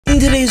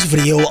today's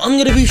video, I'm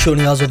going to be showing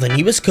you guys all the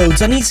newest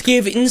codes I need to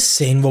give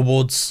insane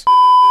rewards.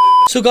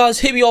 So guys,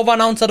 here we are right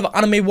now inside of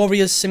Anime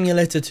Warriors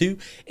Simulator 2.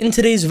 In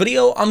today's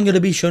video, I'm going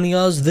to be showing you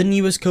guys the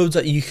newest codes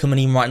that you can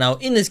redeem right now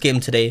in this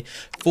game today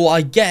for,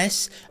 I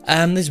guess,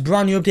 this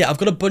brand new update. I've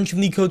got a bunch of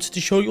new codes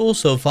to show you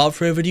also. Without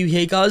further ado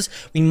here guys,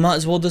 we might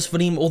as well just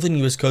redeem all the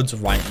newest codes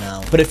right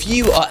now. But if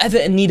you are ever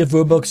in need of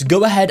Robux,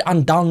 go ahead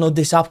and download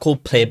this app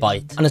called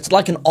Playbyte. And it's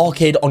like an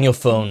arcade on your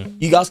phone.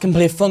 You guys can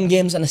play fun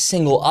games in a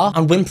single app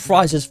and win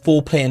prizes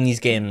for playing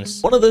these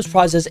games. One of those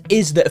prizes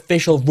is the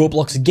official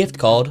Roblox gift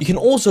card. You can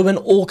also win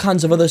all kinds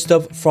of other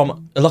stuff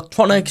from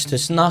electronics to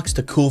snacks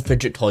to cool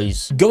fidget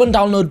toys. Go and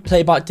download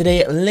Playbyte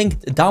today,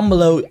 linked down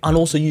below, and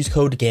also use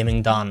code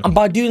GamingDan. And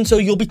by doing so,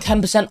 you'll be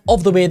 10%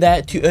 of the way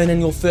there to earning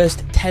your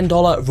first $10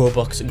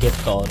 Robux gift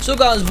card. So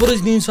guys, what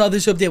is new inside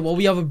this update? Well,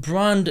 we have a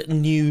brand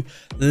new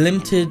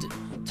limited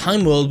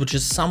time world, which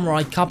is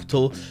Samurai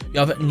Capital. You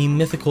have new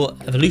mythical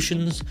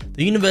evolutions.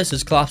 The universe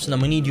is collapsing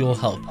and we need your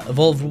help.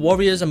 Evolve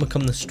warriors and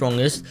become the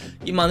strongest.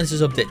 Keep in mind, this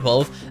is update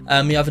 12.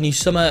 We have a new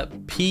summer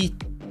PT2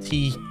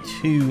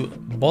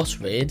 boss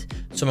raid,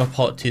 summer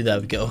part 2. There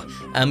we go.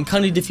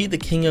 Can you defeat the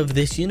king of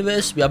this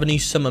universe? We have a new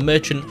summer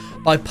merchant.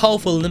 By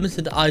powerful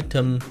limited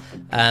time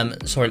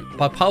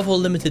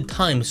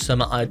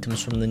summer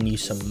items from the new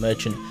summer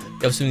merchant.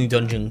 We have some new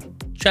dungeon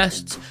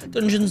chests.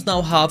 Dungeons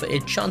now have a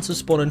chance of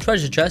spawning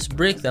treasure chests.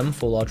 Break them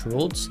for large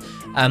rewards.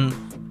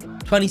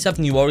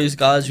 27 new warriors,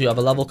 guys. We have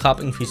a level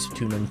cap increase to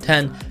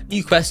 210,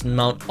 new quest and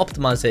mount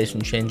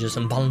optimization changes,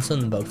 and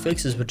balancing bug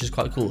fixes, which is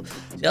quite cool.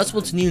 So that's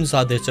what's new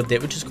inside this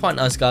update, which is quite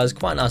nice, guys.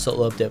 Quite a nice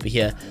little update over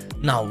here.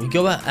 Now we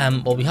go at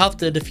well, we have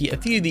to defeat a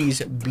few of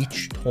these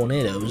beach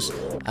tornadoes,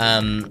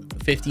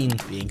 15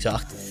 to be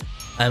exact,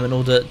 in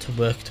order to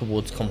work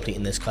towards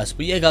completing this quest.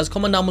 But yeah guys,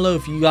 comment down below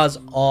if you guys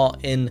are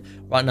in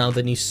right now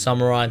the new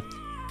Samurai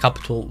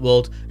Capital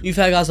world. To be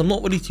fair guys, I'm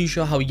not really too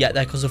sure how we get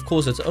there, because of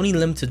course it's only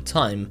limited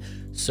time.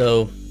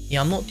 So yeah,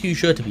 I'm not too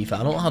sure, to be fair.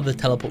 I don't have the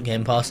teleport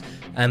game pass,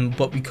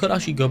 but we could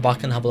actually go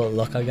back and have a little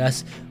look, I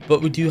guess.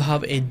 But we do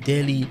have a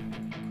daily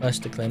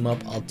quest to claim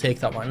up. I'll take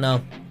that right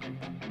now.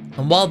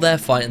 And while they're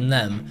fighting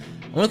them,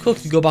 I'm going to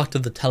quickly go back to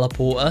the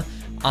teleporter,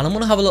 and I'm going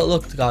to have a little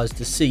look, guys,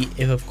 to see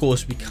if of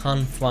course we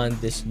can find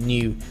this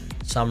new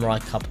Samurai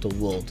Capital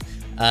world.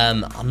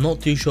 I'm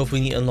not too sure if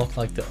we need to unlock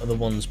like the other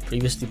ones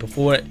previously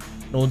before it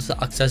in order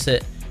to access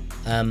it.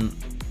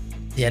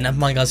 Yeah, never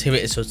mind guys, here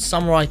it is. So it's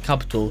Samurai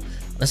Capital.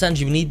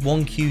 Essentially, we need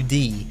 1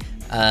 QD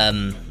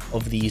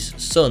of these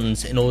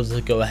suns in order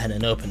to go ahead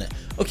and open it.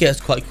 Okay, that's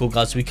quite cool,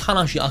 guys. So we can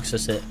actually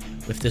access it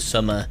with this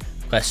summer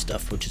quest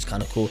stuff, which is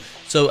kind of cool.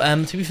 So,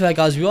 to be fair,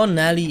 guys, we are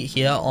nearly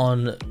here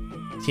on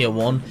tier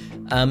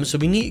 1. So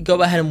we need to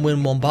go ahead and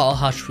win 1 battle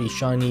hash, 3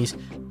 shinies.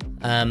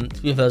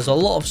 To be fair, there's a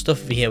lot of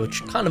stuff over here,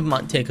 which kind of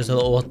might take us a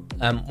little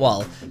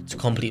while to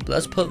complete. But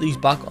let's put these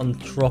back on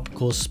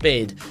Tropical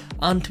Spade.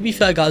 And to be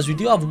fair, guys, we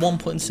do have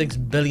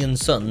 1.6 billion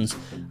suns.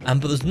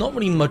 But there's not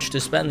really much to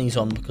spend these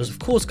on, because of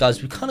course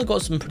guys, we've kind of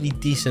got some pretty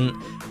decent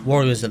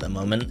warriors at the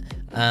moment.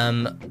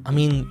 I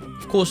mean,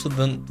 of course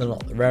they're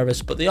not the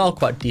rarest, but they are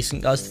quite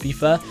decent, guys, to be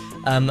fair.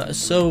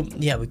 So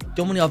yeah, we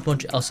don't really have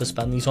much else to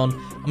spend these on.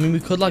 I mean, we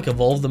could like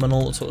evolve them and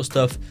all that sort of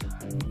stuff.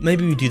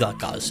 Maybe we do that,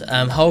 guys.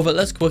 However,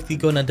 let's quickly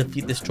go and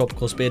defeat this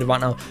Tropical Spade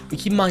right now. But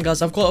keep in mind,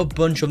 guys, I've got a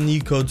bunch of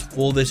new codes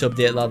for this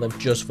update that I've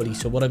just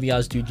released. So whatever you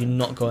guys do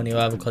not go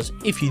anywhere, because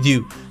if you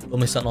do, you'll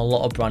miss out on a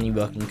lot of brand new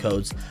working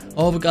codes.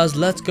 However, guys,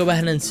 let's go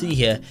ahead and see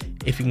here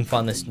if we can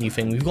find this new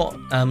thing. We've got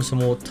some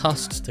more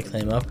tasks to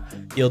claim up.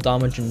 Deal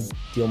damage and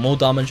deal more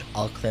damage.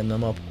 I'll claim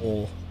them up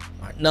all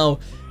right now.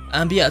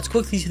 But yeah, let's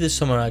quickly see this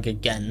summer egg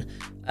again.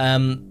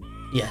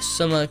 Yes,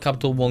 Summer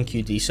Capital 1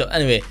 QD. So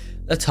anyway,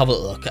 let's have a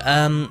look.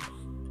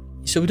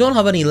 So we don't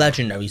have any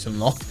legendaries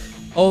unlocked.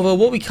 However,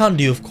 what we can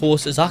do, of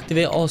course, is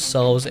activate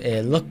ourselves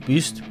a luck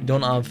boost. We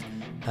don't have,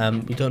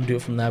 we don't do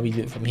it from there. We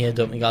do it from here,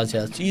 don't we, guys?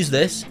 Yeah, let's use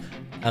this.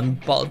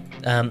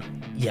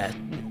 Yeah.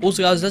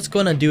 Also, guys, let's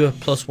go in and do a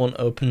 +1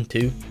 open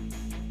too.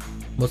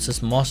 What's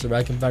this master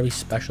egg? A very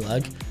special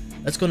egg.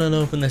 Let's go in and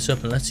open this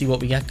up and let's see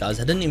what we get, guys.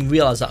 I didn't even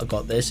realize that I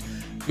got this.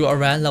 We got a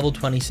rare level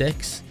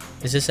 26.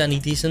 Is this any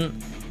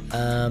decent?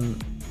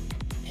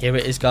 Here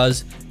it is,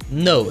 guys.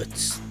 No,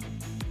 it's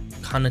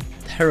kind of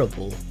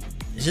terrible.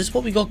 Is this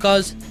what we got,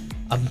 guys?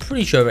 I'm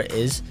pretty sure it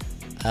is.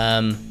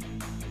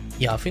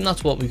 Yeah, I think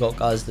that's what we got,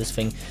 guys, this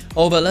thing.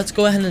 Oh, but let's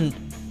go ahead and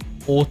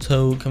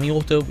auto. Can we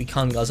auto? We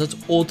can, guys. Let's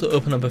auto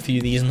open up a few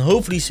of these and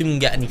hopefully soon we can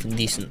get anything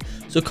decent.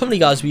 So currently,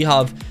 guys, we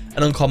have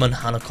an uncommon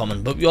and a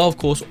common, but we are of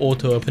course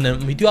auto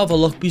opening. We do have a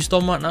luck boost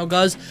on right now,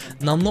 guys,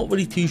 and I'm not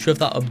really too sure if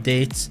that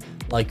updates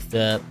like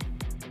the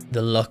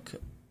luck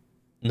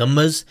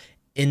numbers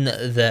in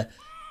the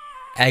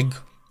egg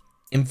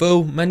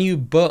info menu,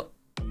 but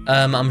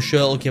I'm sure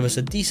it'll give us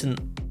a decent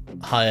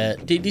higher,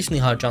 decently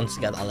higher chance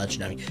to get that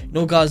legendary. You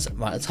know, guys,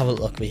 right, let's have a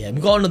look over here.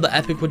 We've got another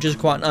epic, which is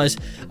quite nice.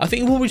 I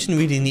think what we should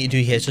really need to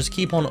do here is just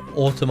keep on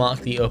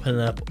automatically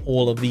opening up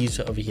all of these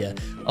over here.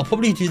 I'll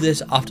probably do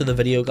this after the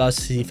video, guys,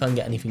 to see if I can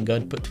get anything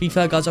good. But to be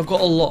fair, guys, I've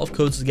got a lot of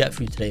codes to get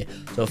through today.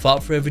 So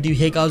without further ado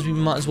here, guys, we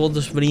might as well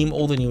just redeem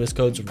all the newest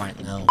codes right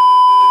now.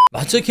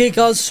 That's okay,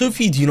 guys. So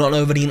if you do not know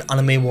already, in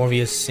Anime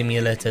Warriors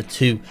Simulator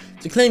 2,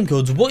 to claim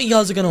codes, what you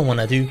guys are going to want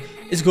to do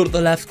is go to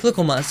the left, click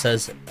on that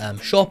says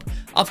shop.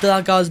 After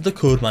that, guys, the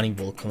code menu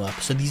will come up.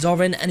 So these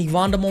are in any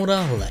random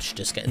order. Let's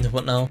just get into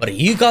it now. But are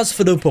you guys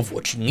fed up of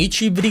watching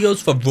YouTube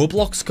videos for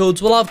Roblox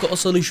codes? Well, I've got a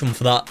solution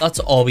for that.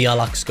 That's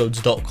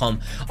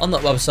xXYisus.com. On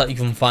that website, you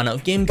can find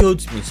out game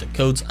codes, music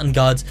codes, and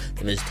guides.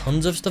 There is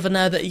tons of stuff in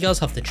there that you guys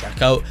have to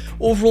check out.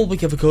 Overall, we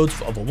give a code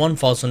for over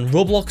 1,000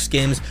 Roblox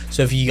games.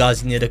 So if you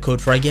guys need a code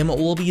for a game, it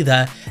will be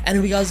there.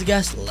 Anyway, guys, I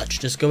guess let's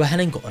just go ahead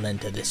and go on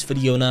into this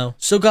video now.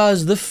 So,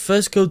 guys, the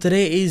first code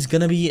today is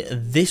gonna be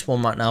this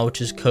one right now,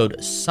 which is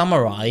code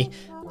Samurai.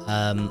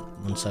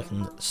 One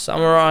second.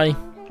 Samurai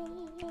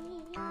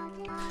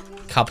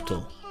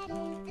capital.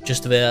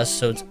 Just there.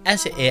 So it's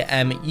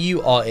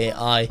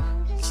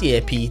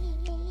SAMURAICAPITAL.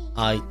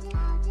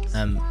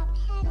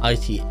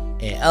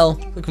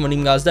 Click on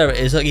redeem, guys. There it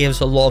is. That gives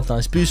us a lot of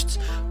nice boosts.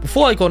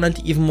 Before I go on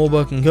into even more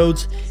working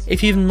codes,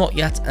 if you've not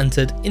yet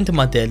entered into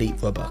my daily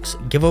Robux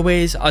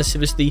giveaways, I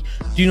seriously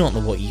do not know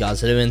what you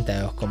guys are doing. They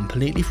are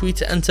completely free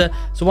to enter,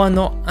 so why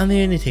not? And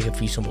they only take a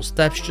few simple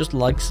steps. Just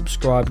like,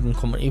 subscribe, and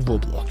comment your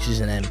Roblox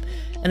username.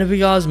 And if you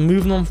guys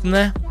moving on from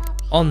there,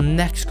 our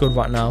next code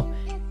right now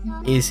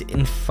is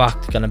in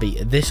fact gonna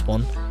be this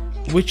one,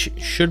 which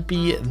should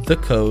be the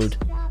code.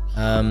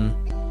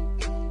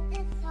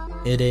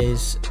 It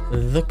is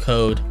the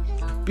code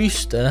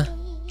Booster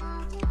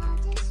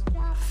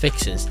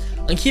Fixes.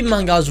 And keep in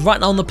mind, guys, right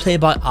now on the Play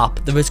By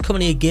app, there is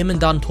currently a Game and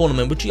Dan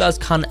tournament which you guys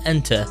can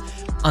enter,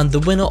 and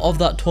the winner of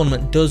that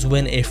tournament does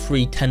win a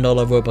free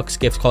 $10 Robux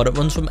gift card. It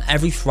runs from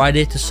every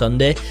Friday to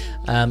Sunday,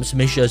 so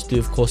make sure you guys do,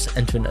 of course,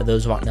 enter into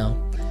those right now.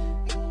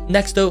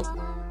 Next though,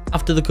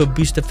 after the code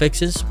Booster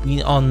Fixes,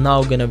 we are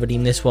now going to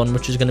redeem this one,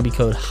 which is going to be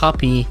code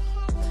Happy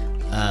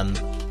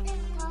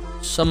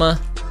Summer.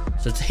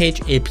 So it's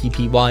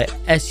HAPPYSUMMER.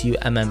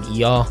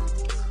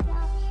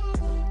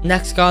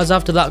 Next, guys,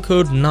 after that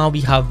code, now we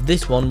have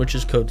this one, which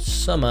is code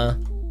Summer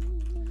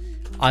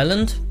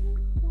Island.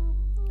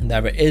 And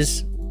there it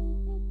is.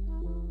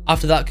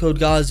 After that code,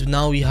 guys,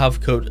 now we have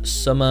code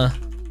Summer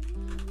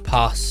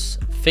Pass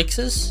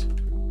Fixes.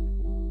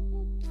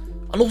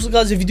 And also,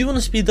 guys, if you do want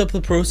to speed up the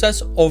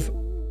process of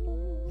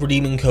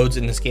redeeming codes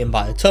in this game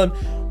by a ton,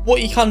 what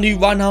you can do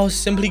right now is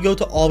simply go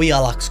to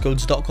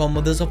xXYisus.com,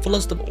 where there's a full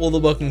list of all the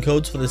working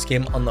codes for this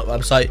game on that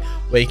website,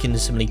 where you can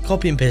just simply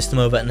copy and paste them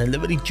over, and it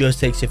literally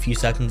just takes a few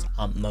seconds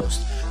at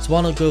most. So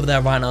why not go over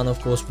there right now and, of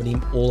course,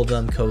 redeem all of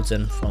them codes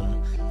in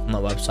from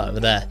that website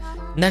over there.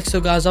 Next, so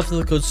guys, after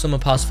the code Summer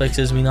Pass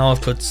Fixes, we now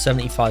have code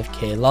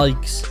 75k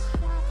likes,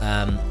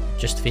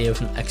 just for here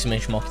with an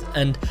exclamation mark at the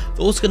end.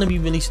 They're also going to be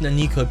releasing a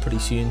new code pretty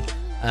soon,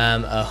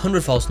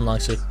 100,000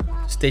 likes, so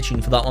stay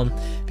tuned for that one.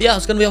 But yeah,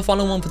 it's going to be our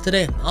final one for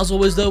today. As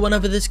always though,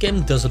 whenever this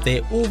game does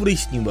update or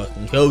release new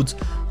working codes,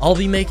 I'll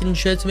be making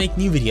sure to make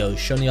new videos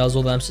showing you guys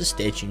all them, so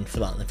stay tuned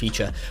for that in the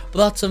future. But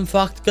that's in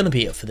fact going to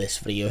be it for this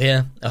video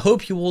here. I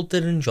hope you all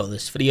did enjoy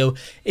this video.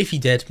 If you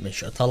did, make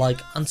sure to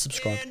like and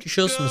subscribe to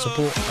show some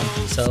support, and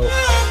peace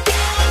out.